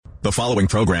The following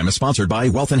program is sponsored by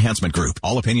Wealth Enhancement Group.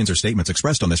 All opinions or statements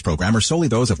expressed on this program are solely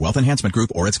those of Wealth Enhancement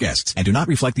Group or its guests and do not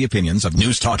reflect the opinions of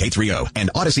News Talk 830 and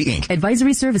Odyssey Inc.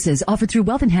 Advisory services offered through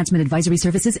Wealth Enhancement Advisory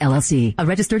Services, LLC, a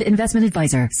registered investment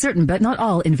advisor. Certain but not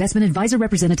all investment advisor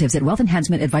representatives at Wealth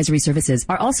Enhancement Advisory Services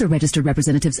are also registered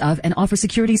representatives of and offer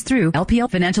securities through LPL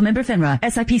Financial Member FINRA,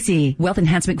 SIPC. Wealth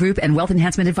Enhancement Group and Wealth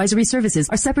Enhancement Advisory Services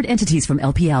are separate entities from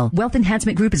LPL. Wealth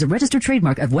Enhancement Group is a registered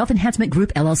trademark of Wealth Enhancement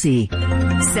Group, LLC.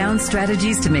 Sound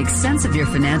strategies to make sense of your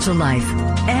financial life.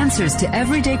 Answers to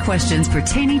everyday questions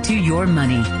pertaining to your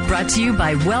money. Brought to you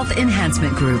by Wealth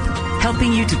Enhancement Group.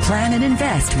 Helping you to plan and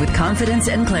invest with confidence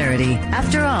and clarity.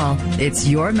 After all, it's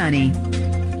your money.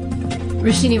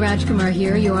 Roshini Rajkumar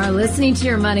here. You are listening to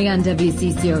Your Money on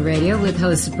WCCO Radio with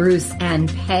hosts Bruce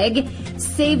and Peg.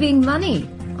 Saving money.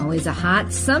 Always a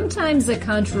hot, sometimes a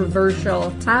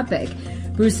controversial topic.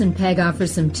 Bruce and Peg offer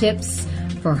some tips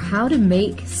for how to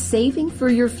make saving for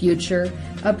your future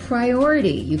a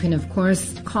priority. You can, of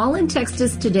course, call and text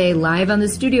us today live on the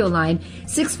studio line,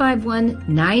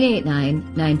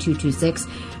 651-989-9226.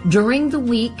 During the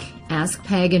week, ask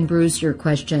Peg and Bruce your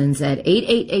questions at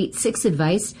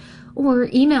 888-6-ADVICE or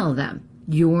email them,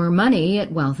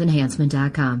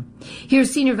 yourmoney@wealthenhancement.com. Here's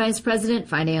Senior Vice President,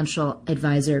 Financial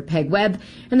Advisor Peg Webb,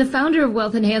 and the founder of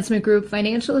Wealth Enhancement Group,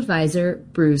 Financial Advisor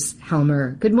Bruce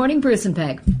Helmer. Good morning, Bruce and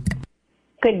Peg.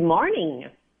 Good morning.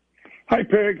 Hi,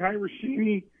 Peg. Hi,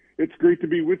 Roshini. It's great to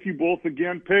be with you both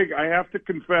again. Peg, I have to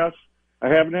confess, I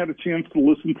haven't had a chance to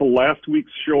listen to last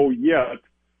week's show yet,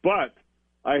 but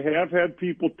I have had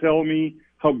people tell me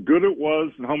how good it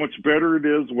was and how much better it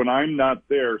is when I'm not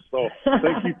there. So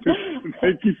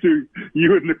thank you to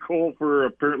you and Nicole for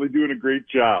apparently doing a great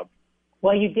job.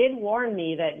 Well, you did warn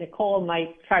me that Nicole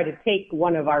might try to take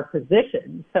one of our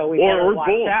positions, so we got to watch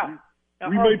out.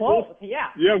 We might both.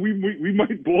 Yeah. Yeah, we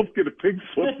might both get a pig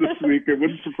slip this week. It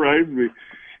wouldn't surprise me.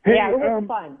 Hey, yeah, it was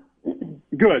fun.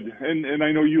 Good, and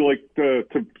I know you like to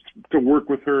work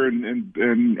with her and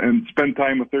spend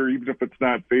time with her, even if it's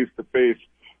not face to face.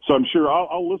 So I'm sure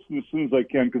I'll listen as soon as I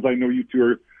can because I know you two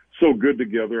are so good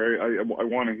together. I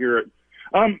want to hear it.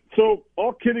 So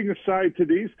all kidding aside,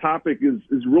 today's topic is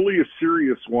really a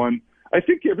serious one. I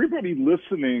think everybody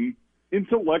listening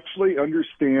intellectually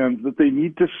understands that they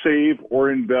need to save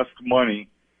or invest money.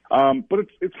 But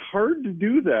it's hard to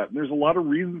do that. And there's a lot of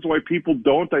reasons why people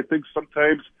don't. I think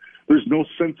sometimes there's no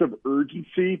sense of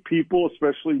urgency. People,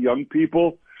 especially young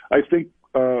people, I think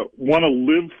want to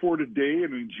live for today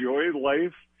and enjoy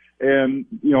life. And,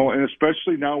 and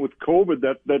especially now with COVID,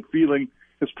 that feeling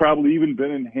has probably even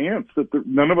been enhanced that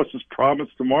none of us is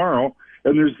promised tomorrow.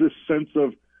 And there's this sense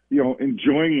of,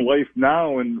 enjoying life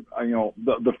now, and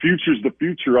the future's the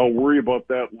future. I'll worry about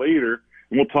that later,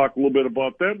 and we'll talk a little bit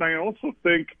about that. And I also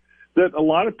think that a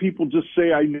lot of people just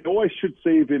say, I know I should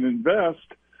save and invest,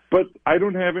 but I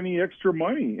don't have any extra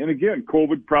money. And again,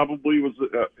 COVID probably was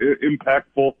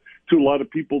impactful to a lot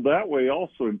of people that way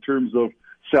also in terms of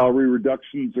salary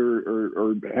reductions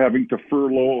or having to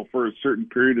furlough for a certain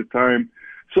period of time.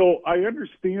 So I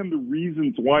understand the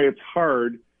reasons why it's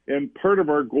hard. And part of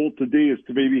our goal today is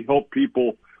to maybe help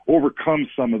people overcome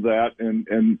some of that and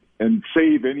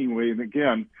save anyway. And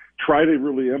again, try to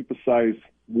really emphasize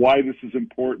why this is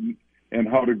important and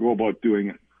how to go about doing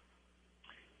it.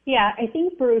 Yeah, I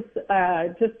think, Bruce,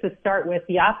 just to start with,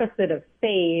 the opposite of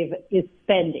save is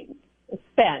spending.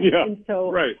 Spend. Yeah, and so,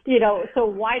 right. So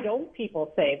why don't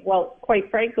people save? Well,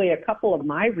 quite frankly, a couple of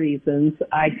my reasons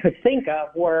I could think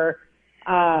of was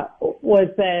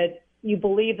that you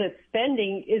believe that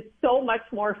spending is so much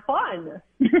more fun.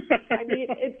 I mean,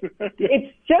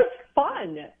 it's just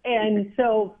fun. And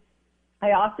so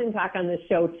I often talk on the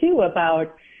show, too,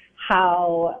 about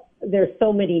how there's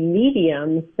so many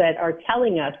mediums that are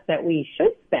telling us that we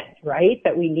should spend, right?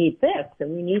 That we need this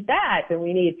and we need that and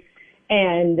we need,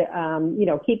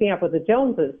 keeping up with the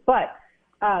Joneses. But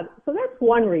so that's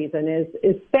one reason is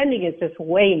spending is just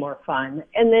way more fun.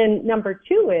 And then number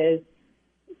two is,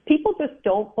 people just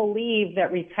don't believe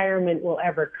that retirement will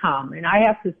ever come. And I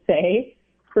have to say,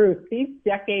 Bruce, these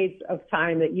decades of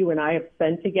time that you and I have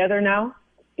spent together now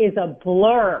is a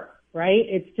blur, right?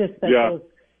 It's just that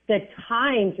the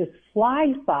time just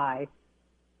flies by.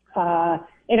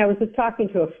 And I was just talking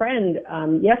to a friend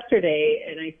yesterday,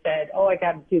 and I said, I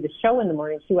got to do the show in the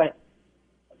morning. She went,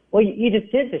 well, you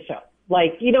just did the show.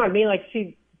 Like, you know what I mean? Like,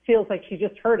 she feels like she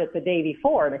just heard it the day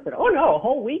before. And I said, oh, no, a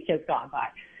whole week has gone by.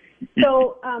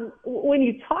 So when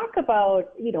you talk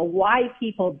about, why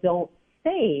people don't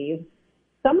save,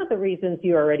 some of the reasons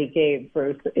you already gave,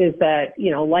 Bruce, is that,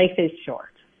 life is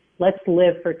short. Let's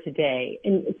live for today.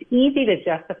 And it's easy to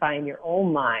justify in your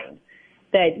own mind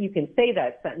that you can say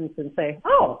that sentence and say,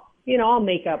 oh, I'll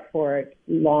make up for it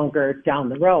longer down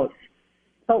the road.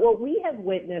 But what we have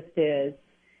witnessed is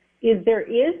there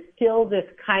is still this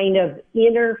kind of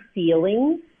inner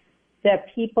feeling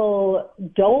that people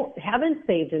haven't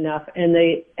saved enough, and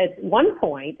they, at one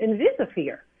point, and it is a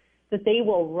fear, that they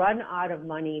will run out of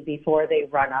money before they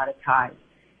run out of time.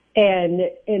 And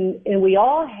we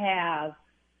all have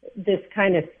this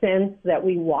kind of sense that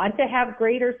we want to have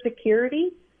greater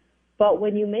security, but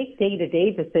when you make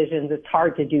day-to-day decisions, it's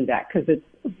hard to do that because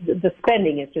the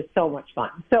spending is just so much fun.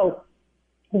 So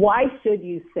why should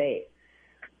you save?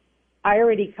 I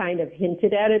already kind of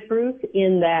hinted at it, Bruce,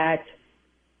 in that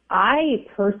I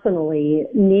personally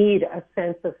need a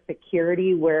sense of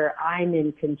security where I'm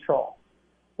in control.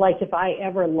 Like if I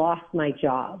ever lost my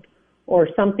job or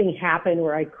something happened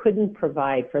where I couldn't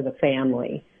provide for the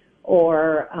family,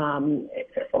 or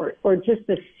just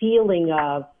the feeling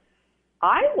of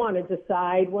I want to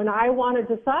decide when I want to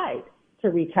decide to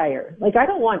retire. Like I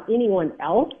don't want anyone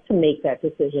else to make that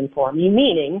decision for me,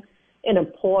 meaning an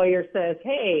employer says,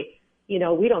 hey, we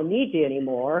don't need you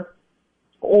anymore,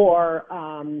 or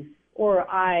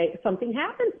something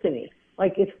happens to me.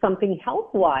 Like if something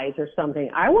health-wise or something,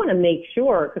 I want to make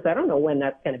sure, because I don't know when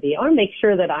that's going to be, I want to make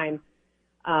sure that I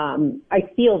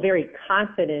feel very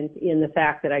confident in the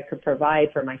fact that I could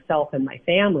provide for myself and my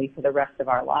family for the rest of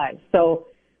our lives. So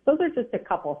those are just a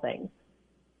couple things.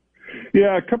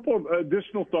 Yeah, a couple of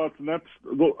additional thoughts, and I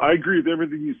agree with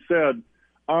everything you said.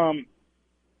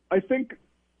 I think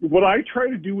what I try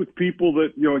to do with people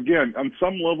that, again, on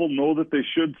some level know that they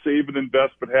should save and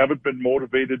invest but haven't been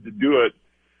motivated to do it,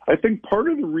 I think part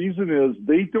of the reason is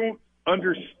they don't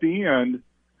understand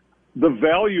the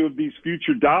value of these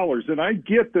future dollars. And I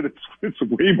get that it's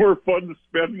way more fun to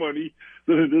spend money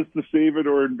than it is to save it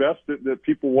or invest it that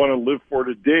people want to live for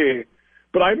today.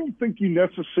 But I don't think you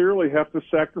necessarily have to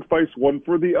sacrifice one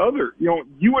for the other.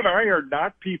 You and I are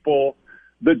not people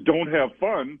that don't have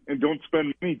fun and don't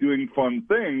spend money doing fun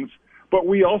things, but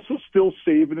we also still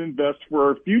save and invest for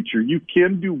our future. You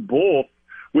can do both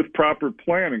with proper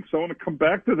planning. So I want to come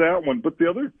back to that one. But the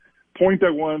other point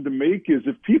I wanted to make is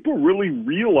if people really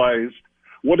realized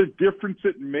what a difference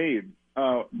it made,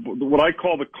 what I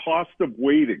call the cost of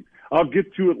waiting. I'll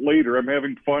get to it later. I'm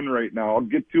having fun right now. I'll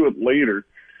get to it later.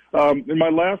 In my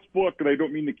last book, and I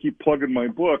don't mean to keep plugging my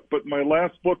book, but in my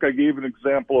last book I gave an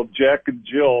example of Jack and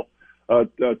Jill,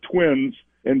 twins,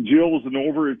 and Jill was an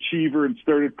overachiever and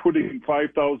started putting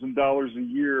 $5,000 a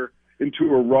year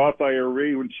into a Roth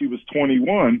IRA when she was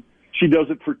 21. She does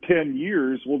it for 10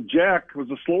 years. Well, Jack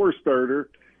was a slower starter.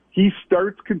 He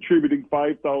starts contributing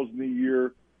 $5,000 a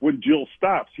year when Jill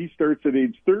stops. He starts at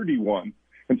age 31.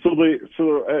 And so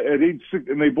at age 6,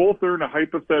 and they both earn a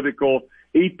hypothetical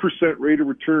 8% rate of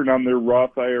return on their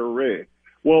Roth IRA.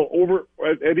 Well,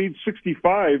 at age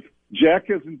 65, Jack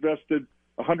has invested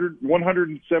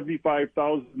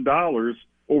 $175,000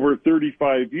 over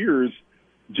 35 years.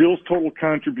 Jill's total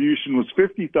contribution was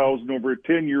 $50,000 over a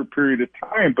 10-year period of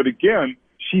time. But again,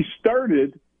 she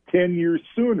started 10 years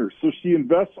sooner. So she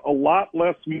invests a lot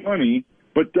less money,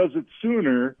 but does it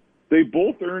sooner. They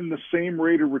both earn the same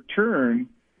rate of return.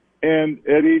 And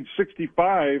at age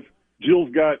 65,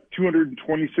 Jill's got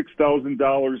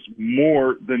 $226,000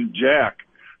 more than Jack.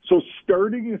 So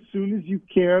starting as soon as you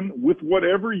can with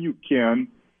whatever you can,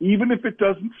 even if it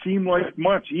doesn't seem like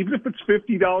much, even if it's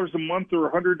 $50 a month or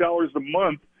 $100 a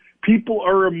month, people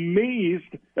are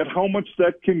amazed at how much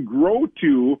that can grow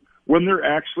to when they're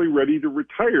actually ready to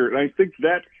retire. And I think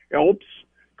that helps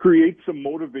create some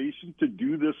motivation to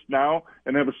do this now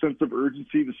and have a sense of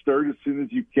urgency to start as soon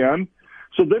as you can.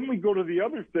 So then we go to the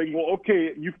other thing. Well,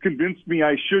 okay, you've convinced me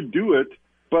I should do it,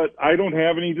 but I don't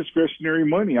have any discretionary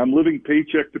money. I'm living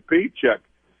paycheck to paycheck.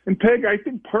 And Peg, I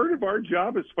think part of our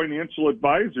job as financial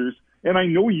advisors, and I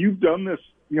know you've done this,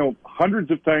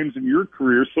 hundreds of times in your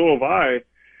career, so have I,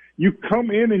 you come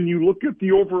in and you look at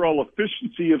the overall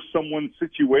efficiency of someone's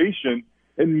situation,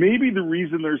 and maybe the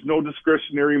reason there's no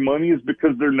discretionary money is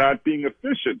because they're not being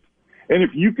efficient. And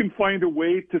if you can find a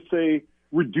way to, say,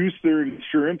 reduce their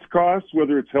insurance costs,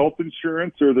 whether it's health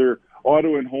insurance or their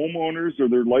auto and homeowners or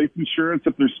their life insurance,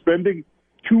 if they're spending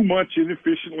too much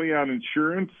inefficiently on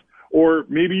insurance, or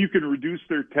maybe you can reduce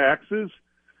their taxes.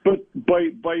 But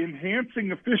by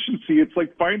enhancing efficiency, it's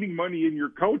like finding money in your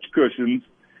couch cushions,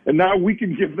 and now we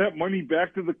can give that money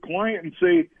back to the client and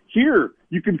say, here,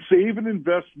 you can save and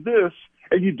invest this,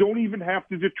 and you don't even have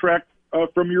to detract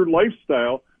from your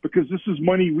lifestyle, because this is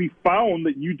money we found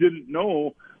that you didn't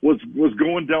know was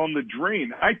going down the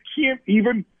drain. I can't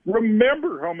even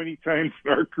remember how many times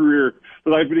in our career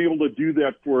that I've been able to do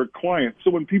that for a client. So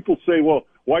when people say, well,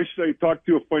 why should I talk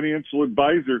to a financial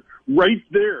advisor? Right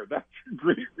there. That's a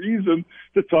great reason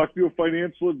to talk to a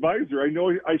financial advisor. I know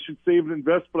I should save and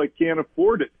invest, but I can't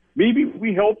afford it. Maybe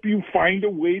we help you find a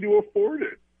way to afford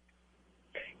it.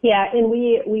 Yeah, and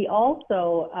we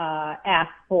also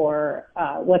ask for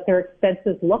what their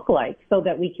expenses look like so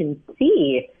that we can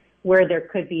see where there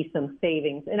could be some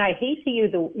savings. And I hate to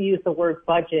use the word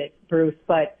budget, Bruce,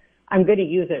 but I'm going to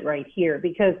use it right here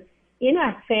because in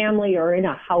a family or in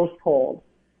a household,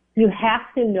 you have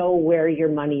to know where your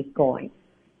money's going.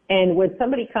 And when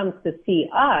somebody comes to see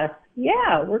us,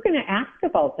 yeah, we're going to ask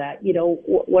about that. You know,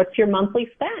 what's your monthly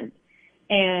spend?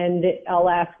 And I'll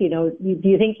ask, you know, do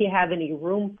you think you have any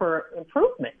room for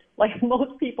improvement? Like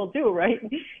most people do, right?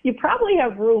 You probably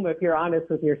have room if you're honest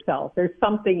with yourself. There's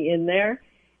something in there.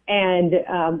 And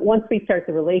once we start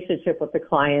the relationship with the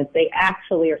clients, they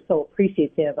actually are so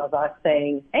appreciative of us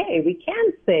saying, hey, we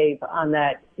can save on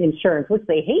that insurance, which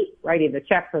they hate writing the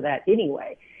check for that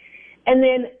anyway. And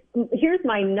then here's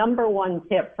my number one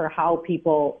tip for how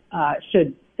people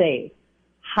should save.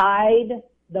 Hide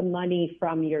the money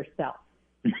from yourself.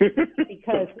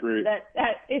 Because that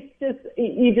it's just,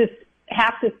 you just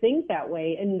have to think that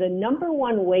way. And the number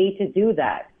one way to do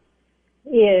that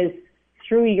is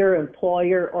through your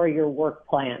employer or your work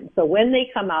plan. So when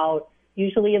they come out,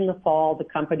 usually in the fall, the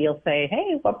company will say,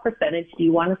 hey, what percentage do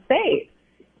you want to save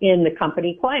in the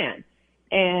company plan?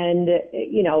 And,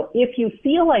 you know, if you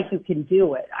feel like you can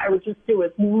do it, I would just do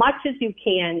as much as you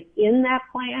can in that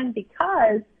plan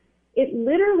because it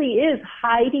literally is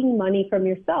hiding money from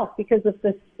yourself. Because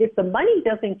if the money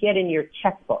doesn't get in your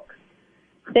checkbook,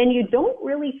 then you don't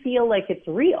really feel like it's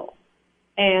real.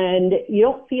 And you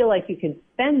don't feel like you can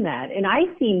spend that. And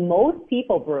I see most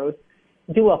people, Bruce,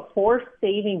 do a forced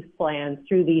savings plan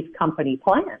through these company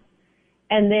plans.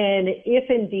 And then if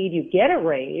indeed you get a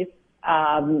raise,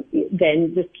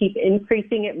 then just keep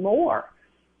increasing it more.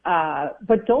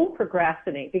 But don't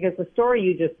procrastinate, because the story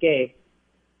you just gave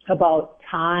about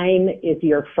time is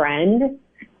your friend.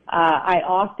 I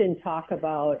often talk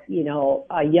about, you know,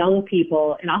 young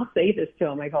people, and I'll say this to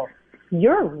them. I go,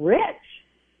 you're rich.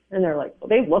 And they're like, well,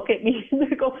 they look at me and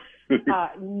they go,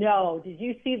 no, did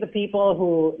you see the people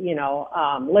who, you know,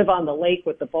 live on the lake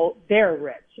with the boat? They're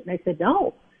rich. And I said,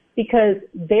 no, because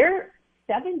they're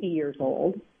 70 years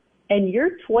old and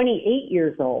you're 28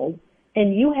 years old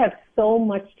and you have so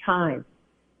much time.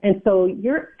 And so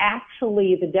you're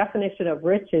actually, the definition of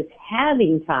rich is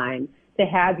having time to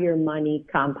have your money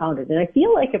compounded. And I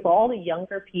feel like if all the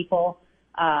younger people,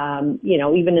 you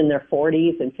know, even in their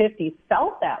 40s and 50s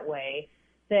felt that way,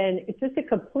 then it's just a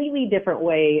completely different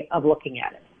way of looking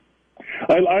at it.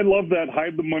 I love that.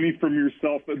 Hide the money from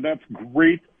yourself, and that's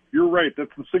great. You're right.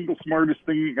 That's the single smartest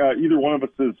thing either one of us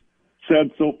has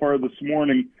said so far this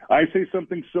morning. I say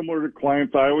something similar to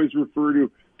clients. I always refer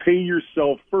to pay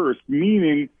yourself first,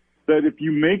 meaning that if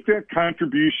you make that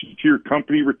contribution to your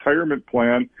company retirement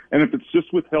plan, and if it's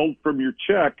just withheld from your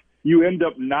check, you end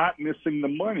up not missing the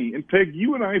money. And Peg,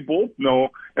 you and I both know,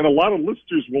 and a lot of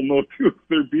listeners will know too if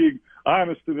they're being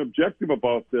honest and objective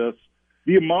about this,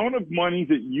 the amount of money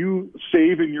that you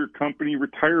save in your company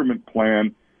retirement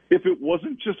plan, if it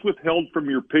wasn't just withheld from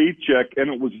your paycheck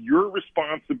and it was your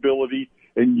responsibility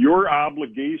and your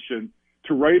obligation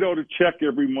to write out a check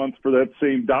every month for that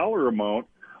same dollar amount,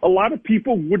 a lot of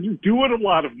people wouldn't do it a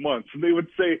lot of months. And they would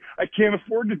say, I can't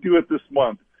afford to do it this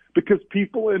month, because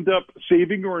people end up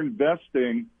saving or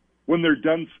investing when they're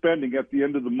done spending at the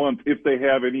end of the month if they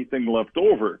have anything left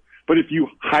over. But if you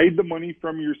hide the money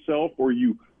from yourself or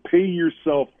you pay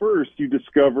yourself first, you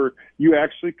discover you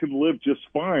actually can live just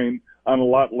fine on a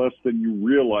lot less than you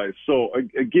realize. So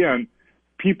again,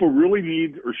 people really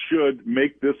need or should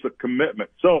make this a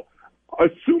commitment. So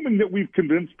assuming that we've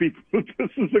convinced people that this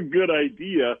is a good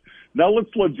idea, now let's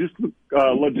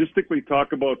logistically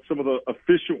talk about some of the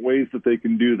efficient ways that they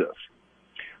can do this.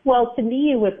 Well, to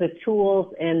me, with the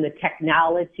tools and the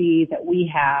technology that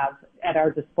we have at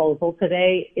our disposal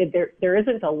today, there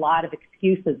isn't a lot of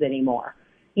excuses anymore,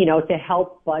 you know, to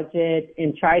help budget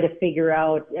and try to figure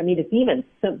out. I mean, it's even,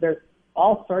 there's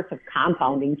all sorts of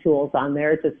compounding tools on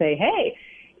there to say, hey,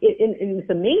 it's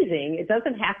amazing. It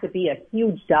doesn't have to be a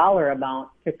huge dollar amount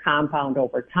to compound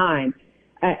over time.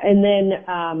 And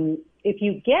then if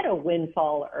you get a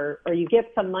windfall or you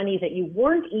get some money that you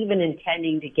weren't even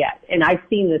intending to get, and I've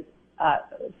seen this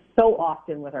so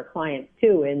often with our clients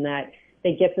too, in that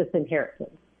they get this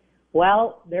inheritance.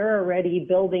 Well, they're already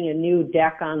building a new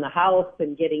deck on the house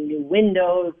and getting new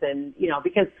windows, and, you know,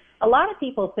 because a lot of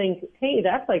people think, hey,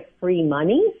 that's like free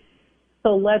money,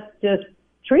 so let's just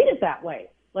treat it that way.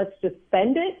 Let's just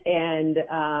spend it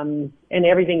and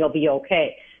everything will be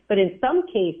okay. But in some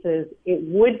cases, it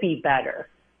would be better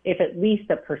if at least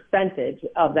a percentage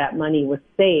of that money was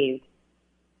saved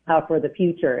for the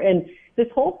future. And this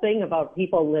whole thing about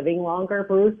people living longer,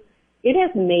 Bruce, it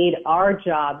has made our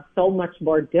job so much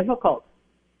more difficult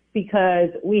because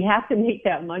we have to make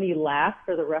that money last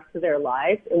for the rest of their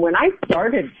lives. And when I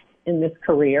started in this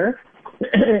career,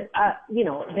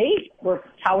 they were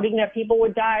touting that people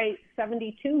would die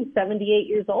 72, 78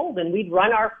 years old, and we'd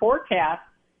run our forecast,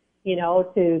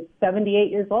 to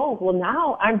 78 years old. Well,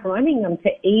 now I'm running them to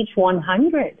age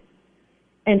 100.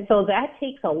 And so that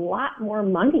takes a lot more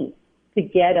money to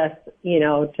get us,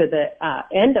 to the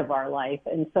end of our life.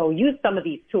 And so use some of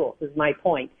these tools is my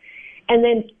point. And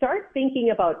then start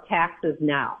thinking about taxes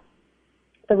now.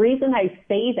 The reason I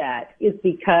say that is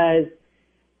because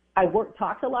I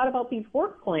talked a lot about these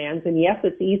work plans, and yes,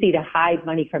 it's easy to hide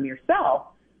money from yourself,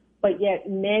 but yet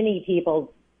many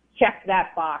people check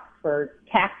that box for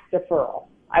tax deferral.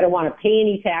 I don't want to pay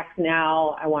any tax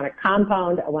now. I want to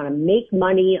compound. I want to make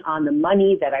money on the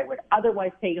money that I would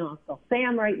otherwise pay to Uncle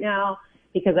Sam right now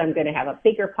because I'm going to have a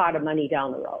bigger pot of money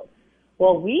down the road.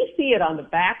 Well, we see it on the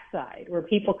backside where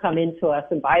people come into us.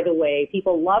 And by the way,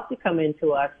 people love to come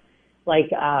into us like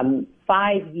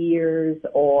 5 years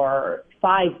or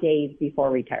 5 days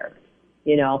before retirement.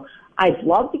 I'd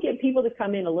love to get people to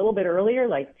come in a little bit earlier,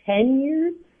 like 10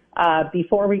 years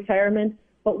before retirement.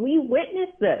 But we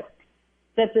witnessed this,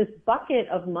 that this bucket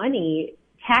of money,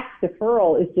 tax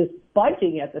deferral, is just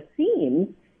budging at the seams.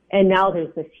 And now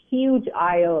there's this huge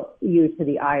IOU to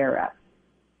the IRS.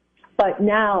 But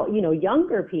now,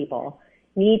 younger people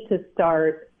need to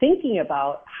start thinking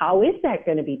about how is that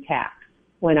going to be taxed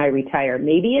when I retire?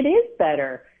 Maybe it is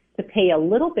better to pay a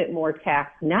little bit more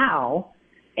tax now.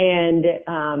 And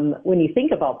when you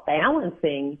think about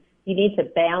balancing, you need to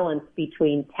balance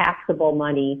between taxable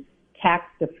money, tax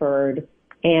deferred,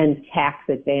 and tax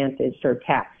advantaged or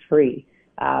tax free,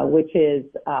 which is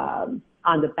on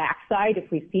the backside. If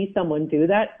we see someone do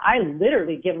that, I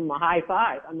literally give them a high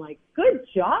five. I'm like, good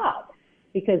job,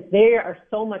 because they are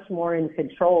so much more in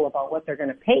control about what they're going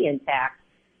to pay in tax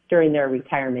during their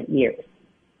retirement years.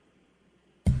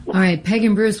 All right, Peg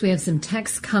and Bruce, we have some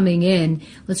texts coming in.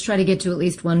 Let's try to get to at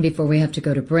least one before we have to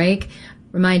go to break.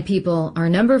 Remind people our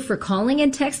number for calling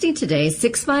and texting today is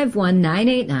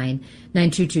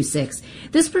 651-989-9226.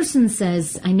 This person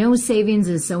says, I know savings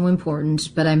is so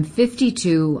important, but I'm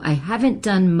 52. I haven't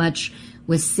done much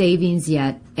with savings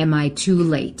yet. Am I too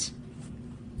late?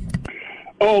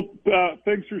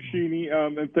 Thanks, Rashini,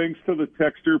 and thanks to the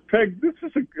texter. Peg, this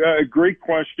is a great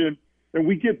question, and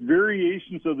we get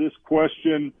variations of this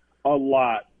question a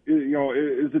lot.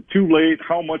 Is it too late?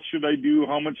 How much should I do?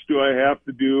 How much do I have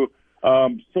to do?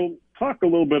 So talk a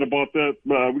little bit about that.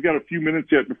 We got a few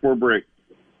minutes yet before break.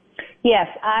 Yes,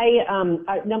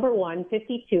 number one,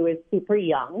 52 is super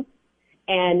young,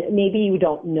 and maybe you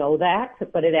don't know that,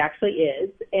 but it actually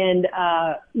is. And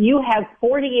you have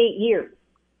 48 years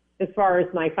as far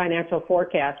as my financial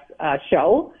forecasts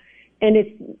show, and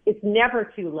it's never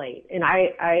too late. And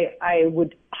I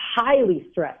would highly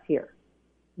stress here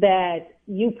that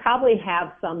you probably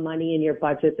have some money in your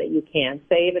budget that you can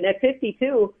save, and at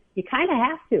 52, you kind of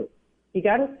have to. You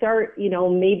got to start,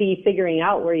 maybe figuring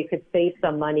out where you could save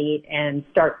some money and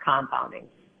start compounding.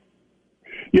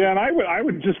 Yeah, and I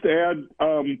would just add,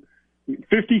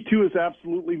 52 is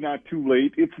absolutely not too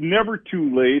late. It's never too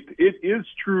late. It is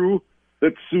true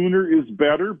that sooner is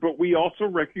better, but we also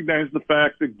recognize the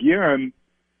fact, again,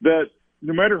 that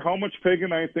no matter how much Peg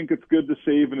and I think it's good to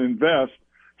save and invest,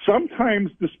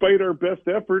 sometimes, despite our best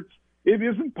efforts, it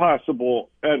isn't possible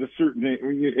at a certain age,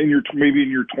 maybe in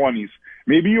your 20s.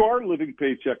 Maybe you are living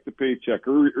paycheck to paycheck,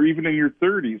 or even in your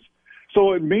 30s.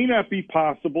 So it may not be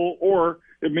possible, or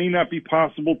it may not be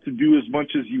possible to do as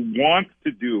much as you want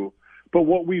to do. But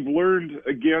what we've learned,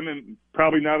 again, and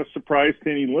probably not a surprise to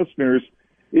any listeners,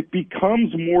 it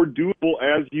becomes more doable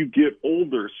as you get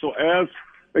older. So as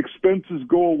expenses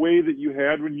go away that you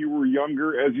had when you were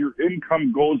younger, as your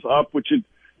income goes up, which it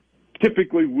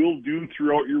typically will do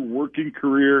throughout your working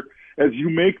career, as you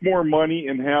make more money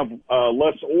and have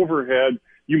less overhead,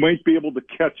 you might be able to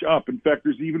catch up. In fact,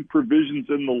 there's even provisions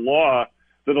in the law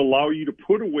that allow you to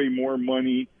put away more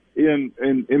money in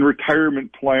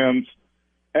retirement plans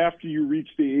after you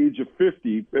reach the age of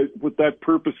 50, with that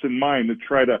purpose in mind, to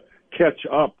try to catch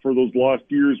up for those lost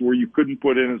years where you couldn't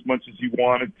put in as much as you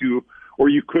wanted to, or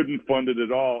you couldn't fund it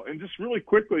at all. And just really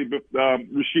quickly,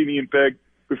 Rashini and Peg,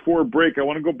 before break, I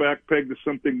want to go back, Peg, to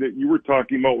something that you were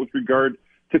talking about with regard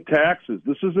to taxes.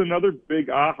 This is another big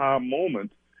aha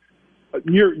moment.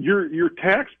 Your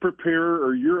tax preparer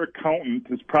or your accountant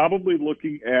is probably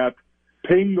looking at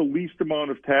paying the least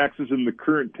amount of taxes in the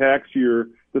current tax year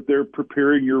that they're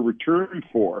preparing your return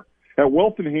for. At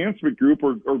Wealth Enhancement Group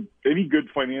or any good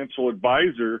financial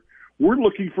advisor, we're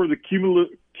looking for the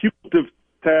cumulative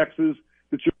taxes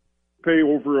that you pay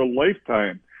over a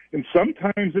lifetime. And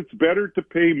sometimes it's better to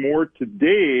pay more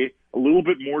today, a little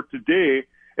bit more today,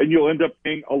 and you'll end up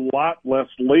paying a lot less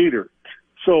later.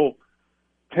 So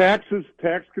tax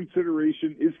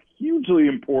consideration is hugely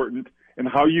important in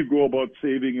how you go about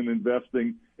saving and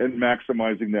investing and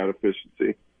maximizing that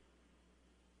efficiency.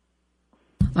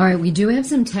 All right, we do have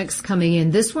some texts coming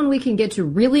in. This one we can get to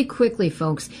really quickly,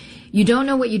 folks. You don't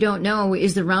know what you don't know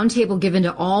is the roundtable given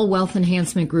to all Wealth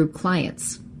Enhancement Group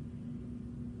clients.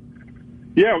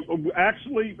 Yeah,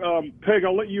 actually, Peg,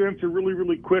 I'll let you answer really,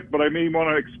 really quick, but I may want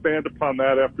to expand upon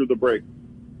that after the break.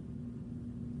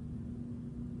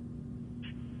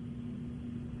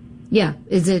 Yeah,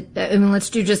 is it? I mean, let's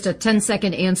do just a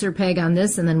 10-second answer, Peg, on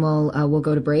this, and then we'll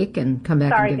go to break and come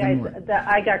back. Sorry, and give guys, more.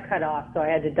 I got cut off, so I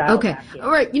had to dial back in.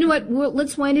 All right. You know what?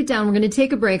 Let's wind it down. We're going to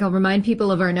take a break. I'll remind people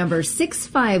of our number,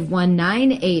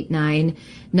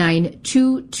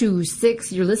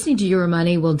 651-989-9226. You're listening to Your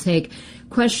Money. We'll take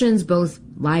questions both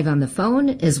live on the phone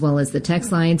as well as the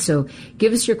text line. So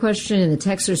give us your question, and the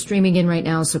texts are streaming in right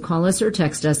now. So call us or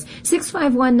text us,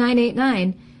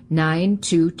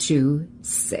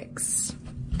 651-989-9226.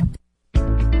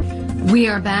 We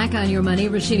are back on Your Money.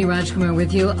 Roshini Rajkumar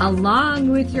with you, along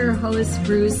with your hosts,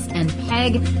 Bruce and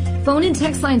Peg. Phone and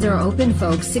text lines are open,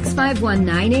 folks.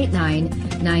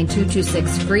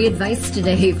 651-989-9226. Free advice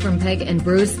today from Peg and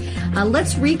Bruce.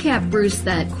 Let's recap, Bruce,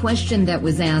 that question that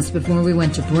was asked before we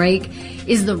went to break.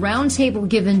 Is the roundtable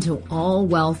given to all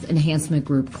Wealth Enhancement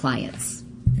Group clients?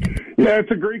 Yeah,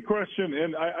 it's a great question,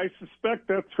 and I suspect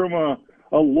that's from a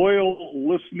loyal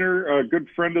listener, a good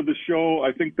friend of the show.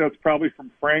 I think that's probably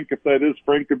from Frank. If that is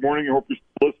Frank, good morning. I hope you're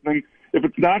still listening. If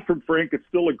it's not from Frank, it's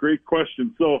still a great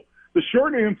question. So the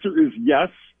short answer is yes,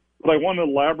 but I want to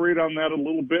elaborate on that a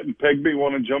little bit, and Peg may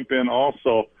want to jump in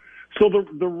also. So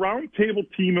the roundtable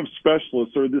team of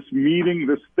specialists, or this meeting,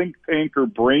 this think tank or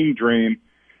brain drain,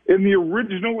 in the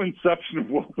original inception of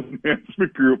Wealth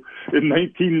Enhancement Group in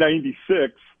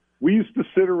 1996, we used to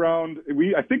sit around.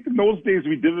 I think in those days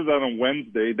we did it on a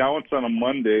Wednesday. Now it's on a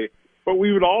Monday. But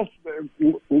we would all,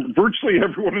 virtually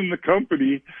everyone in the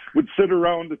company would sit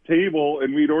around a table,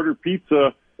 and we'd order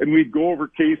pizza, and we'd go over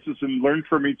cases and learn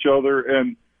from each other.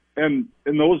 And in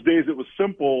those days, it was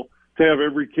simple to have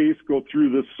every case go through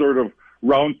this sort of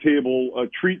roundtable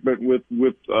treatment with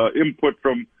input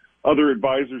from other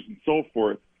advisors and so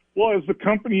forth. Well, as the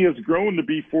company has grown to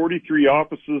be 43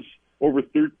 offices over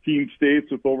 13 states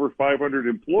with over 500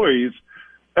 employees,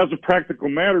 as a practical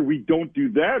matter, we don't do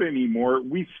that anymore.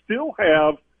 We still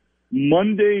have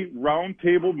Monday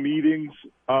roundtable meetings,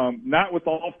 not with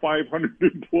all 500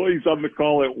 employees on the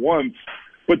call at once,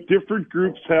 but different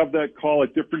groups have that call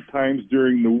at different times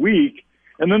during the week.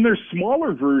 And then there's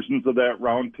smaller versions of that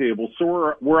roundtable.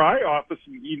 So where I office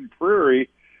in Eden Prairie,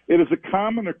 it is a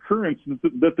common occurrence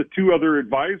that the two other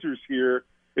advisors here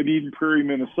in Eden Prairie,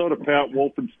 Minnesota, Pat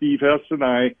Wolf and Steve Hess, and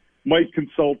I might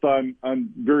consult on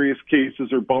various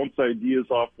cases or bounce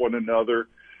ideas off one another.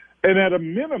 And at a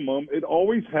minimum, it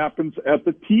always happens at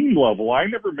the team level. I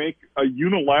never make a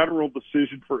unilateral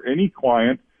decision for any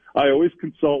client. I always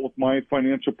consult with my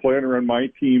financial planner on my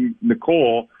team,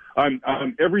 Nicole, on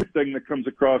everything that comes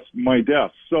across my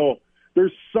desk. So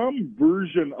there's some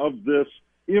version of this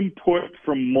input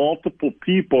from multiple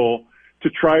people to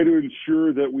try to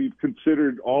ensure that we've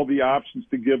considered all the options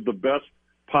to give the best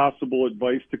possible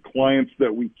advice to clients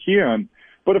that we can.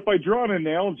 But if I draw an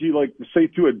analogy, like say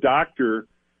to a doctor,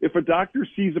 if a doctor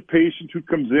sees a patient who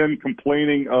comes in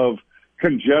complaining of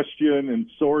congestion and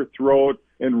sore throat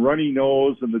and runny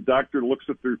nose, and the doctor looks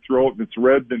at their throat and it's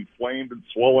red and inflamed and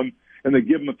swollen, and they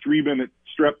give them a 3-minute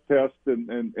strep test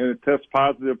and it tests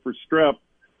positive for strep,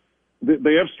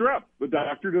 they have strep. The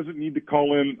doctor doesn't need to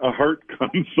call in a heart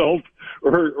consult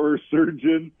or a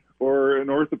surgeon or an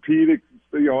orthopedic.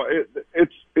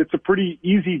 It's a pretty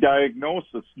easy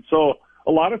diagnosis. And so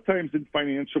a lot of times in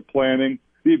financial planning,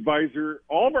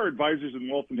 all of our advisors in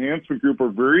Wealth Enhancement Group are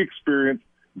very experienced,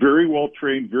 very well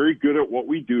trained, very good at what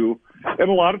we do.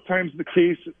 And a lot of times the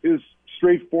case is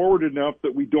straightforward enough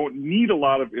that we don't need a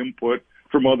lot of input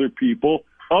from other people.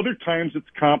 Other times it's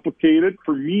complicated.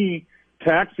 For me,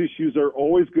 tax issues are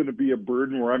always going to be a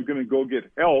burden where I'm going to go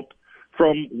get help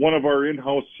from one of our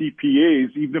in-house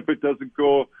CPAs, even if it doesn't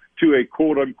go to a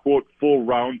quote-unquote full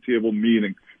roundtable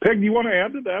meeting. Peg, do you want to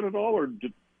add to that at all? Or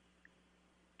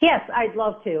Yes, I'd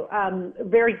love to.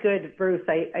 Very good, Bruce.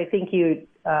 I think you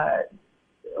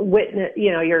witness,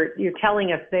 you're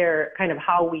telling us there kind of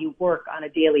how we work on a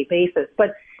daily basis.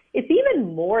 But it's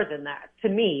even more than that. To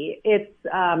me, it's,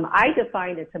 I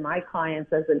define it to my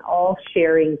clients as an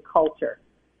all-sharing culture.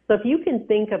 So if you can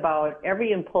think about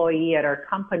every employee at our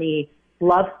company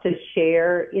loves to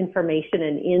share information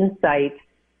and insight,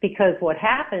 because what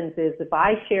happens is if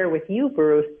I share with you,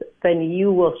 Bruce, then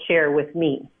you will share with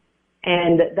me.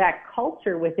 And that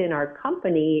culture within our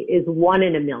company is 1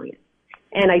 in a million.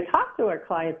 And I talk to our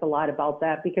clients a lot about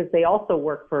that because they also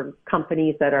work for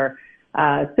companies that are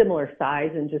similar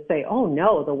size and just say, oh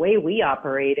no, the way we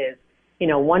operate is,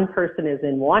 one person is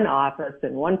in one office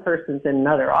and one person's in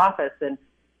another office, and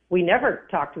we never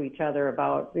talk to each other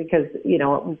about, because,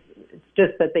 it's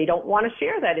just that they don't want to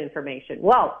share that information.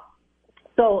 Well,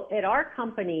 so at our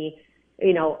company,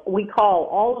 we call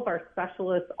all of our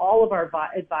specialists, all of our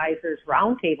advisors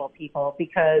roundtable people,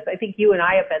 because I think you and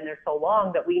I have been there so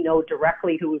long that we know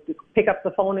directly who would pick up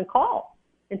the phone and call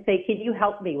and say, can you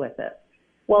help me with it?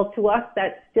 Well, to us,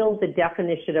 that's still the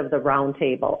definition of the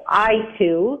roundtable. I,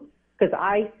 too, because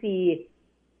I see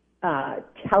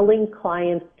telling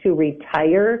clients to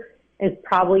retire is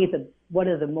probably one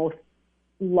of the most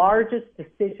largest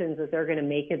decisions that they're going to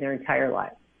make in their entire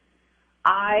life.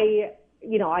 I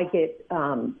get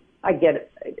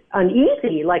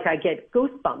uneasy, like I get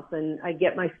goosebumps and I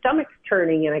get my stomach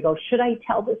turning and I go, should I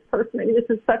tell this person? I mean, this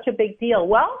is such a big deal.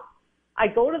 Well, I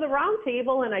go to the round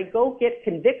table and I go get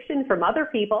conviction from other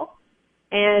people,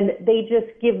 and they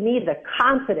just give me the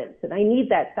confidence, and I need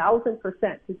that 1,000%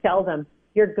 to tell them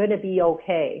you're going to be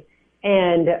okay.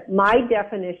 And my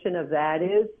definition of that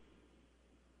is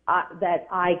that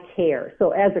I care.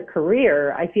 So as a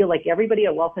career, I feel like everybody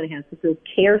at Wealth Enhancement Group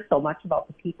cares so much about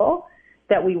the people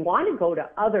that we want to go to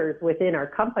others within our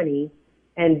company,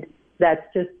 and that's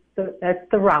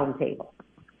the round table.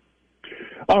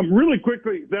 Really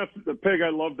quickly, Peg, I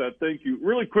love that. Thank you.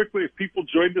 Really quickly, if people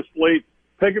joined us late,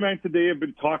 Peg and I today have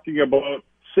been talking about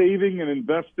saving and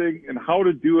investing and how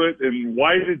to do it and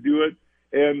why to do it.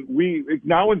 And we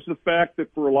acknowledge the fact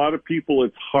that for a lot of people,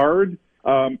 it's hard.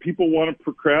 People want to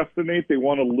procrastinate. They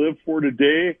want to live for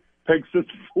today. Peg says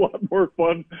it's a lot more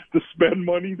fun to spend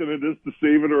money than it is to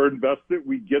save it or invest it.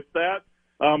 We get that.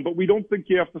 But we don't think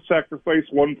you have to sacrifice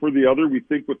one for the other. We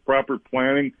think with proper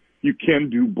planning, you can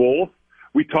do both.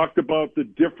 We talked about the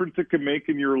difference it can make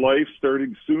in your life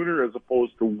starting sooner as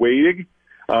opposed to waiting,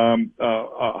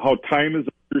 how time is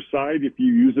on your side if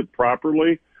you use it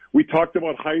properly. We talked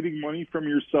about hiding money from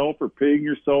yourself or paying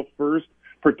yourself first,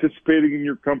 participating in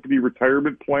your company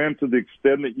retirement plan to the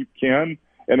extent that you can,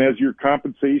 and as your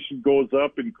compensation goes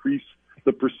up, increase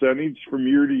the percentage from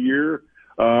year to year,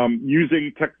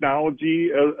 using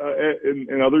technology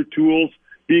and other tools,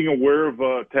 being aware of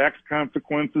tax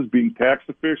consequences, being tax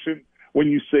efficient when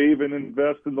you save and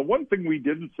invest. And the one thing we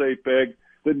didn't say, Peg,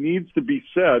 that needs to be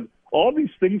said, all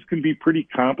these things can be pretty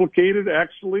complicated,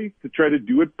 actually, to try to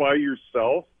do it by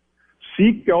yourself.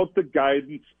 Seek out the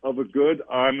guidance of a good,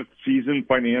 honest, seasoned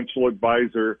financial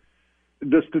advisor.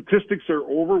 The statistics are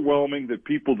overwhelming that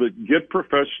people that get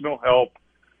professional help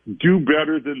do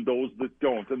better than those that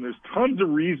don't. And there's tons of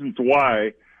reasons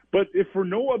why. But if for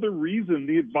no other reason,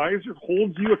 the advisor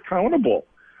holds you accountable.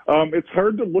 It's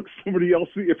hard to look somebody else.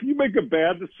 If you make a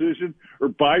bad decision or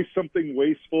buy something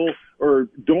wasteful or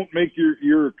don't make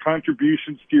your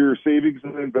contributions to your savings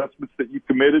and investments that you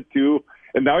committed to,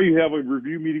 and now you have a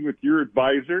review meeting with your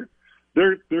advisor,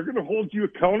 they're going to hold you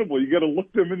accountable. You got to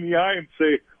look them in the eye and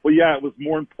say, well, yeah, it was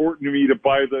more important to me to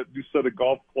buy the new set of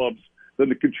golf clubs than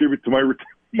to contribute to my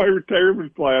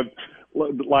retirement plan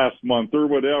last month or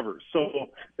whatever. So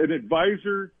an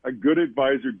advisor, a good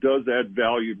advisor, does add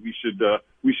value. We should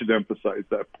emphasize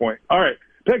that point. All right.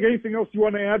 Peg, anything else you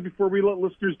want to add before we let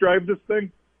listeners drive this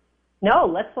thing? No,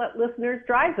 let's let listeners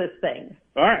drive this thing.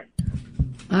 All right.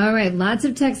 All right. Lots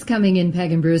of texts coming in,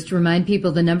 Peg and Bruce. To remind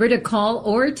people, the number to call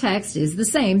or text is the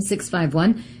same,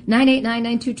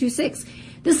 651-989-9226.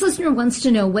 This listener wants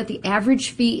to know what the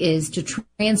average fee is to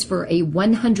transfer a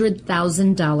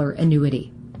 $100,000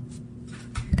 annuity.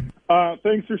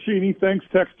 Thanks, Rashini. Thanks,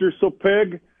 Texter. So,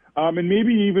 Peg, and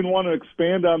maybe you even want to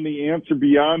expand on the answer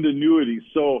beyond annuities.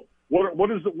 So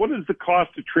what is the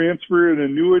cost to transfer an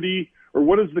annuity, or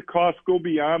what does the cost go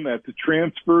beyond that to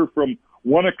transfer from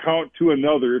one account to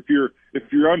another? If you're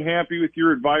unhappy with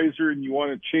your advisor and you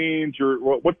want to change, or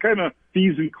what kind of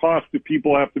fees and costs do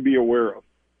people have to be aware of?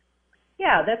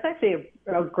 Yeah, that's actually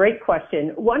a great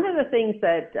question. One of the things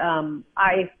that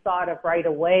I thought of right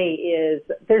away is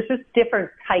there's just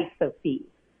different types of fees.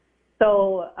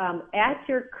 So at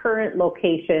your current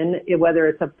location, whether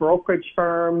it's a brokerage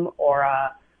firm or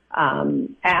a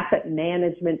asset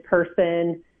management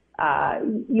person,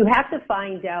 you have to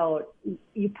find out,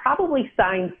 you probably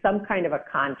signed some kind of a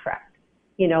contract.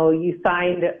 You know, you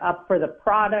signed up for the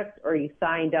product or you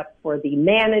signed up for the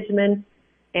management,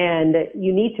 and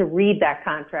you need to read that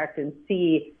contract and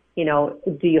see, you know,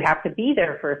 do you have to be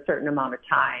there for a certain amount of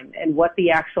time and what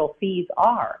the actual fees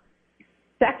are.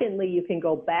 Secondly, you can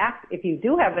go back, if you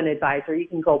do have an advisor, you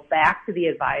can go back to the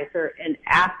advisor and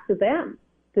ask them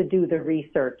to do the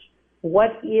research.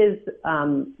 What is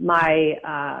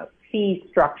my fee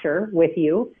structure with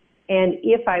you? And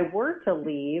if I were to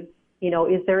leave, you know,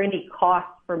 is there any cost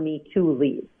for me to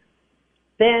leave?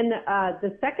 Then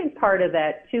the second part of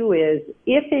that, too, is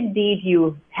if indeed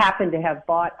you happen to have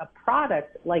bought a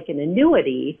product like an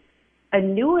annuity,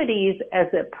 annuities as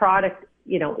a product,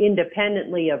 you know,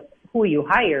 independently of who you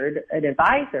hired, an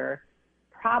advisor,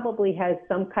 probably has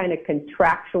some kind of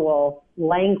contractual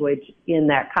language in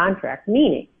that contract.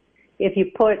 Meaning, if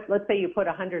you put, let's say you put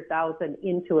 $100,000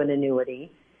 into an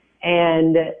annuity,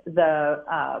 and the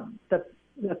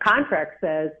contract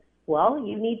says, well,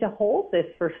 you need to hold this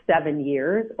for 7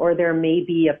 years, or there may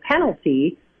be a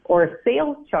penalty or a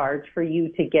sales charge for you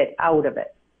to get out of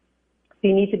it. So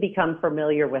you need to become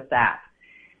familiar with that.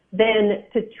 Then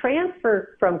to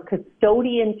transfer from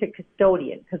custodian to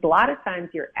custodian, because a lot of times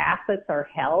your assets are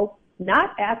held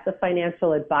not at the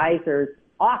financial advisor's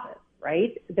office,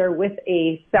 right? They're with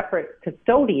a separate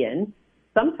custodian,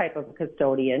 some type of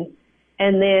custodian,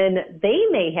 and then they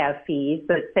may have fees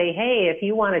that say, hey, if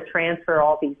you want to transfer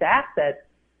all these assets,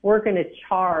 we're going to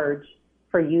charge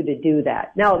for you to do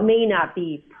that. Now, it may not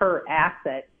be per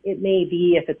asset. It may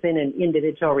be if it's in an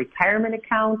individual retirement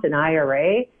account, an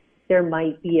IRA, there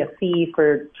might be a fee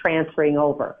for transferring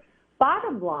over.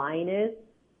 Bottom line is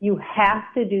you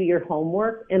have to do your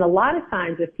homework. And a lot of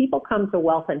times if people come to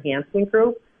Wealth Enhancement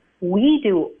Group, we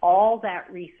do all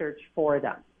that research for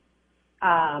them.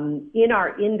 In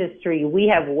our industry, we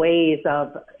have ways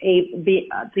of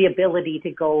the ability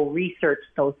to go research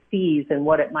those fees and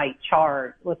what it might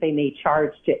charge, what they may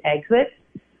charge to exit.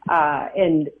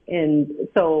 And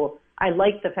so I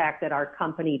like the fact that our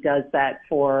company does that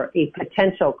for a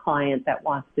potential client that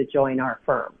wants to join our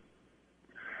firm.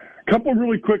 A couple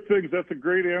really quick things. That's a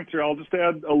great answer. I'll just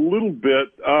add a little bit.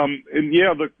 And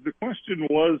yeah, the question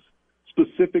was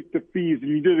specific to fees,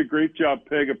 and you did a great job,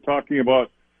 Peg, of talking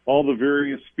about all the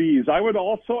various fees. I would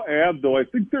also add, though, I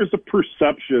think there's a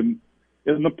perception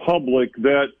in the public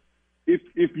that if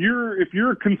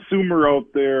you're a consumer out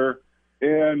there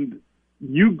and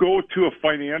you go to a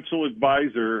financial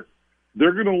advisor,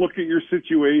 they're going to look at your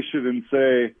situation and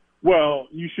say, well,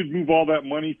 you should move all that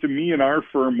money to me and our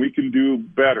firm. We can do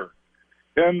better.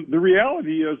 And the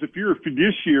reality is, if you're a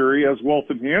fiduciary, as Wealth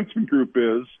Enhancement Group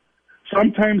is,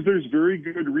 sometimes there's very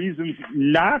good reasons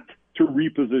not to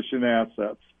reposition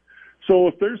assets. So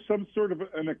if there's some sort of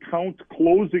an account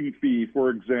closing fee, for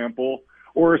example,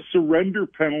 or a surrender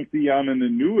penalty on an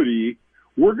annuity,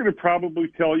 we're going to probably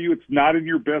tell you it's not in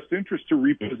your best interest to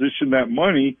reposition that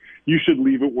money. You should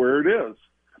leave it where it is.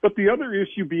 But the other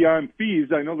issue beyond fees,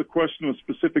 I know the question was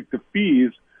specific to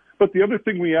fees, but the other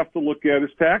thing we have to look at is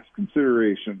tax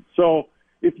consideration. So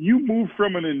if you move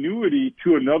from an annuity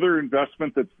to another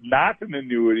investment that's not an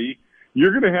annuity,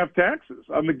 you're going to have taxes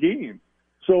on the gain.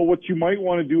 So what you might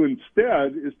want to do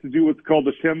instead is to do what's called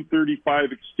a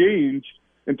 1035 exchange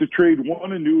and to trade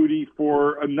one annuity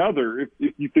for another if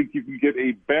you think you can get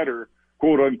a better,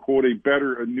 quote unquote, a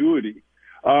better annuity.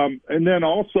 And then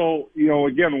also, you know,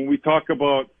 again, when we talk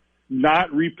about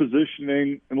not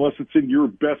repositioning unless it's in your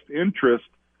best interest,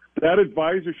 that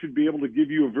advisor should be able to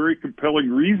give you a very compelling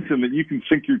reason that you can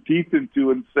sink your teeth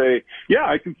into and say, yeah,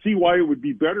 I can see why it would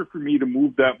be better for me to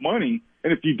move that money.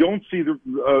 And if you don't see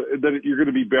that you're going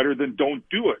to be better, then don't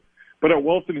do it. But at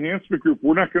Wealth Enhancement Group,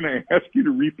 we're not going to ask you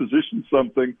to reposition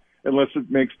something unless it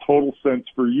makes total sense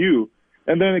for you.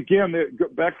 And then again,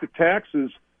 back to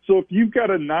taxes. So if you've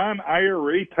got a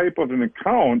non-IRA type of an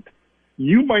account,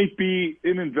 you might be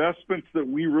in investments that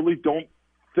we really don't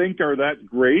think are that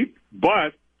great.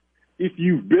 But if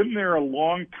you've been there a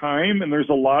long time and there's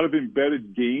a lot of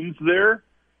embedded gains there,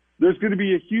 there's going to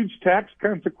be a huge tax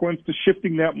consequence to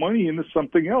shifting that money into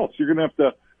something else. You're going to have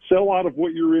to sell out of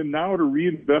what you're in now to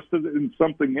reinvest it in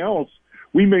something else.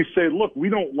 We may say, look, we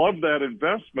don't love that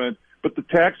investment, but the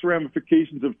tax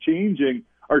ramifications of changing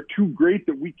are too great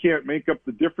that we can't make up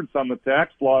the difference on the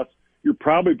tax loss. You're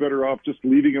probably better off just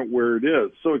leaving it where it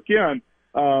is. So again,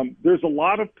 there's a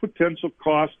lot of potential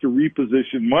cost to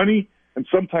reposition money, and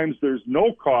sometimes there's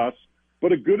no cost,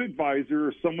 but a good advisor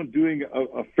or someone doing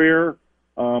a fair,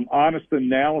 honest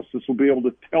analysis will be able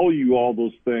to tell you all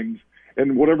those things,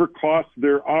 and whatever costs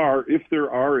there are, if there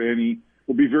are any,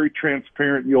 will be very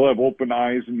transparent. You'll have open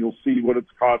eyes and you'll see what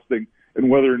it's costing and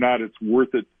whether or not it's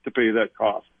worth it to pay that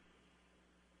cost.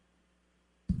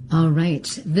 All right.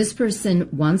 This person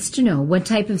wants to know what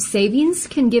type of savings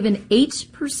can give an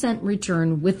 8%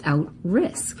 return without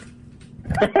risk.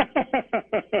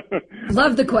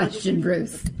 Love the question,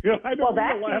 Bruce. Yeah, well,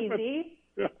 that's easy.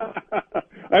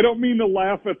 I don't mean to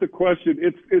laugh at the question.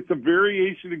 It's a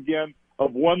variation, again,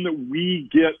 of one that we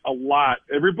get a lot.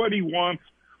 Everybody wants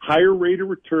higher rate of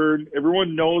return.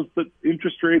 Everyone knows that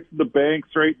interest rates in the banks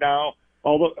right now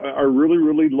are really,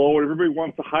 really low. Everybody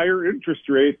wants a higher interest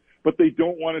rate, but they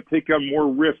don't want to take on more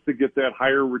risk to get that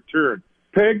higher return.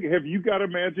 Peg, have you got a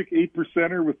magic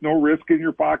 8%er with no risk in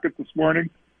your pocket this morning?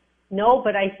 No,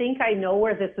 but I think I know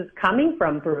where this is coming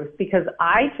from, Bruce, because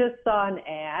I just saw an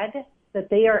ad that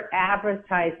they are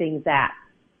advertising that.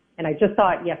 And I just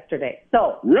saw it yesterday.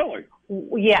 So really?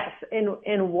 Yes.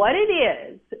 And what it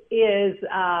is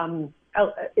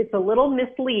it's a little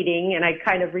misleading, and I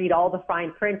kind of read all the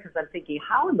fine print because I'm thinking,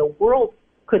 how in the world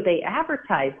could they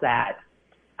advertise that?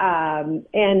 And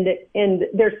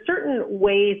there's certain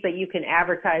ways that you can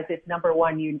advertise it. Number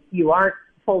one, you aren't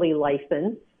fully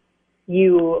licensed.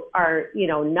 You are,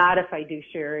 not a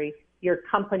fiduciary. Your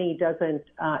company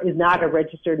is not a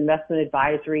registered investment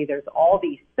advisory. There's all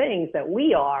these things that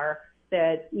we are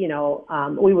that,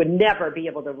 we would never be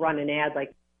able to run an ad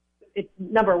like it.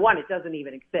 Number one, it doesn't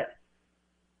even exist.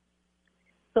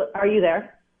 So are you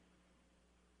there?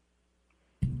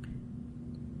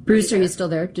 Bruce, are you still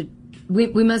there? We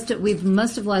must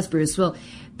have lost Bruce. Well,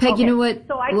 Peg, okay. You know what?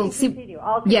 So I can continue.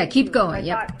 Yeah, keep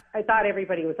going. I thought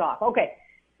everybody was off. Okay.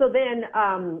 So then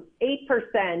 8%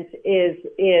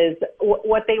 is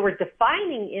what they were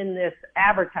defining in this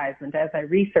advertisement, as I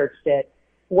researched it,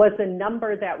 was a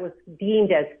number that was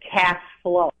deemed as cash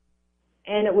flow.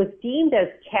 And it was deemed as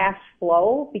cash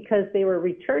flow because they were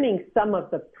returning some of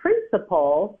the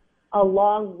principal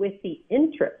along with the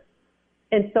interest.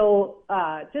 And so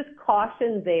just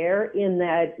caution there in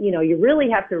that, you really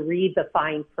have to read the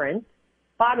fine print.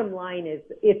 Bottom line is,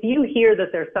 if you hear that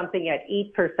there's something at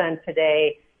 8%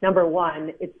 today, number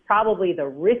one, it's probably the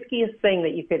riskiest thing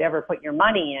that you could ever put your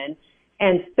money in.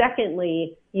 And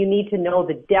secondly, you need to know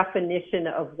the definition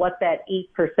of what that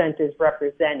 8% is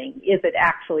representing. Is it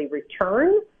actually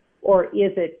return, or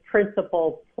is it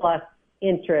principal plus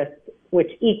interest,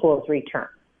 which equals return?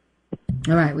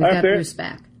 All right, we've got Bruce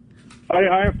back.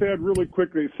 I have to add really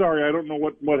quickly. Sorry, I don't know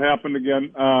what happened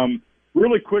again.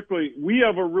 Really quickly, we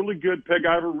have a really good, Peg,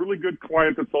 I have a really good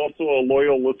client that's also a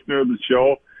loyal listener of the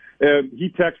show. And he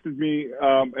texted me,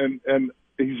 and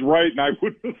he's right, and I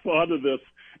wouldn't have thought of this.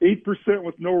 8%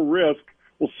 with no risk.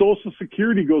 Well, Social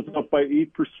Security goes up by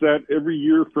 8% every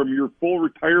year from your full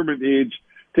retirement age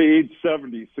to age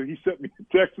 70. So he sent me a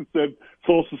text and said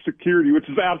Social Security, which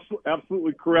is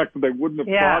absolutely correct, and I wouldn't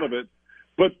have thought of it.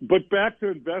 But back to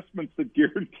investments that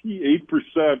guarantee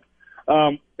 8%.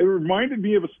 It reminded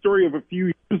me of a story of a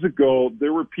few years ago.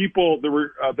 There were people that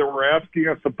were asking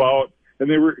us about, and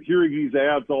they were hearing these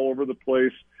ads all over the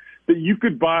place, that you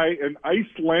could buy an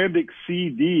Icelandic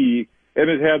CD and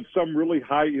it had some really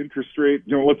high interest rate.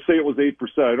 Let's say it was 8%.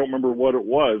 I don't remember what it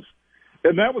was.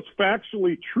 And that was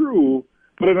factually true,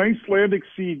 but an Icelandic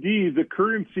CD, the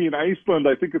currency in Iceland,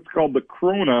 I think it's called the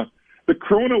krona. The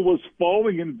krona was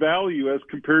falling in value as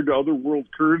compared to other world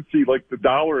currency like the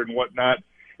dollar and whatnot.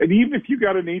 And even if you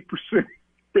got an 8%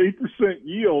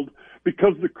 yield,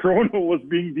 because the krona was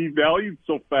being devalued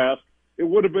so fast, it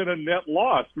would have been a net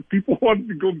loss. But people wanted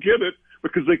to go get it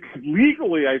because they could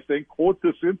legally, I think, quote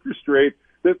this interest rate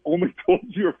that only told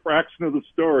you a fraction of the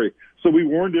story. So we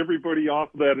warned everybody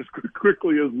off of that as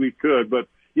quickly as we could. But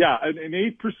yeah, an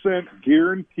 8%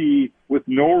 guarantee with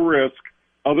no risk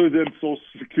other than Social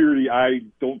Security, I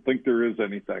don't think there is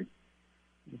anything.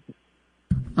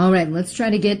 All right, let's try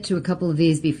to get to a couple of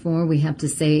these before we have to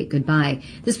say goodbye.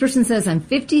 This person says, I'm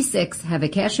 56, have a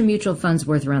cash and mutual funds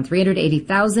worth around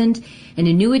 $380,000, an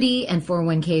annuity and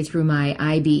 401k through my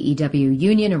IBEW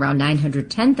union around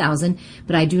 $910,000,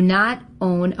 but I do not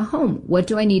own a home. What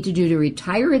do I need to do to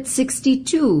retire at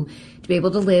 62 to be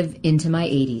able to live into my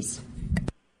 80s?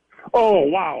 Oh,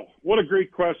 wow. What a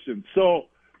great question. So,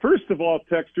 first of all,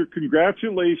 Texter,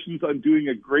 congratulations on doing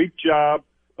a great job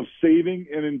of saving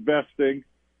and investing.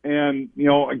 And,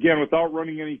 again, without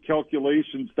running any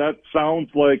calculations, that sounds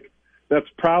like that's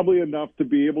probably enough to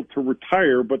be able to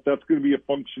retire, but that's going to be a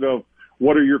function of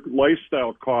what are your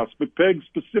lifestyle costs. But, Peg,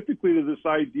 specifically to this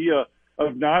idea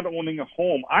of not owning a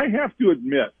home, I have to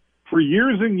admit, for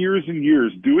years and years and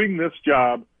years doing this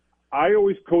job, I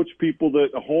always coach people that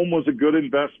a home was a good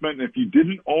investment, and if you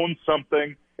didn't own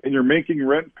something and you're making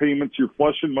rent payments, you're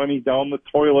flushing money down the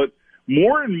toilet.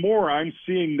 more and more I'm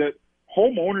seeing that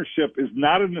home ownership is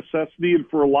not a necessity, and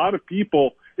for a lot of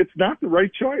people, it's not the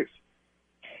right choice.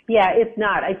 Yeah, it's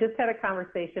not. I just had a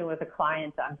conversation with a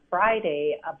client on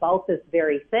Friday about this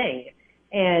very thing.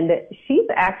 And she's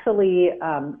actually,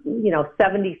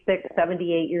 76,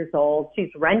 78 years old. She's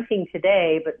renting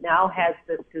today, but now has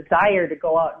this desire to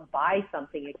go out and buy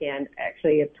something again.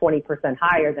 Actually, it's 20%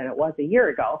 higher than it was a year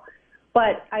ago.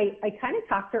 But I kind of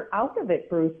talked her out of it,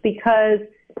 Bruce, because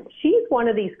she's one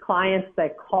of these clients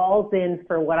that calls in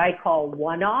for what I call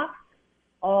one-offs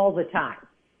all the time.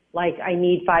 Like, I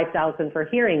need $5,000 for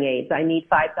hearing aids. I need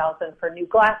 $5,000 for new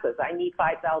glasses. I need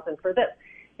 $5,000 for this.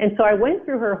 And so I went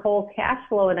through her whole cash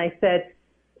flow and I said,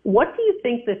 what do you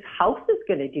think this house is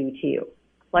going to do to you?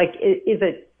 Like, is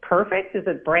it perfect? Is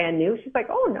it brand new? She's like,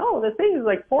 oh no, the thing is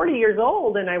like 40 years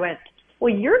old. And I went,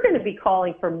 well, you're going to be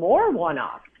calling for more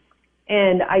one-offs.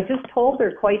 And I just told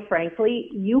her, quite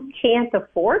frankly, you can't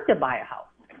afford to buy a house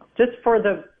just for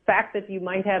the fact that you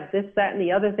might have this, that, and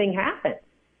the other thing happen.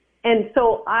 And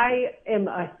so I am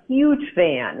a huge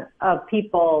fan of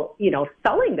people,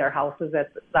 selling their houses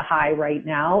at the high right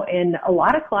now. And a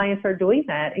lot of clients are doing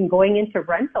that and going into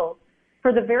rentals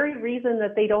for the very reason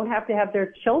that they don't have to have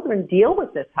their children deal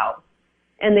with this house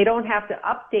and they don't have to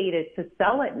update it to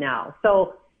sell it now.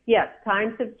 So yes,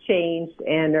 times have changed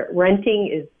and renting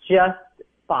is just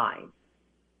fine.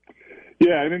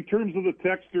 Yeah. And in terms of the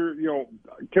texter,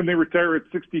 can they retire at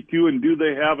 62 and do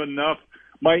they have enough?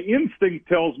 My instinct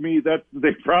tells me that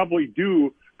they probably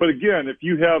do. But again, if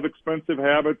you have expensive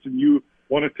habits and you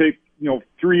want to take,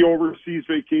 3 overseas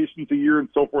vacations a year and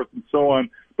so forth and so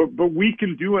on, but we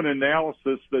can do an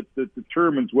analysis that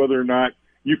determines whether or not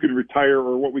you can retire,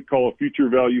 or what we call a future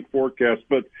value forecast.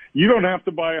 But you don't have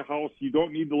to buy a house. You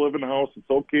don't need to live in a house.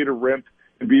 It's okay to rent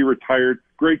and be retired.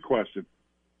 Great question.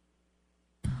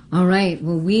 All right.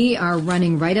 Well, we are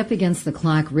running right up against the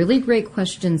clock. Really great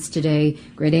questions today.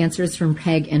 Great answers from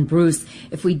Peg and Bruce.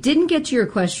 If we didn't get to your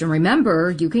question,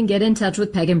 remember, you can get in touch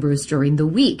with Peg and Bruce during the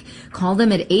week. Call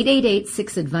them at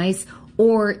 888-6-ADVICE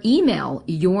or email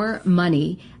your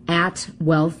money at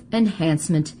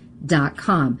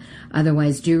wealthenhancement.com.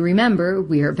 Otherwise, do remember,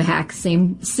 we are back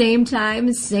same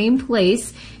time, same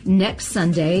place next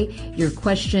Sunday. Your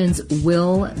questions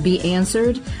will be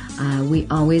answered. We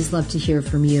always love to hear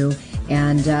from you.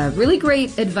 And really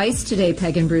great advice today,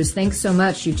 Peg and Bruce. Thanks so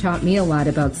much. You taught me a lot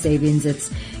about savings.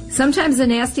 It's sometimes a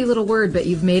nasty little word, but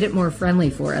you've made it more friendly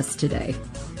for us today.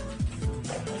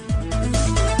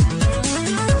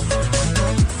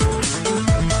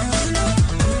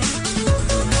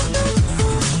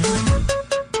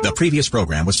 The previous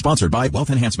program was sponsored by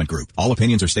Wealth Enhancement Group. All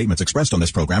opinions or statements expressed on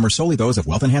this program are solely those of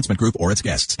Wealth Enhancement Group or its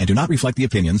guests and do not reflect the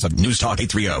opinions of News Talk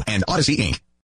 830 and Odyssey, Inc.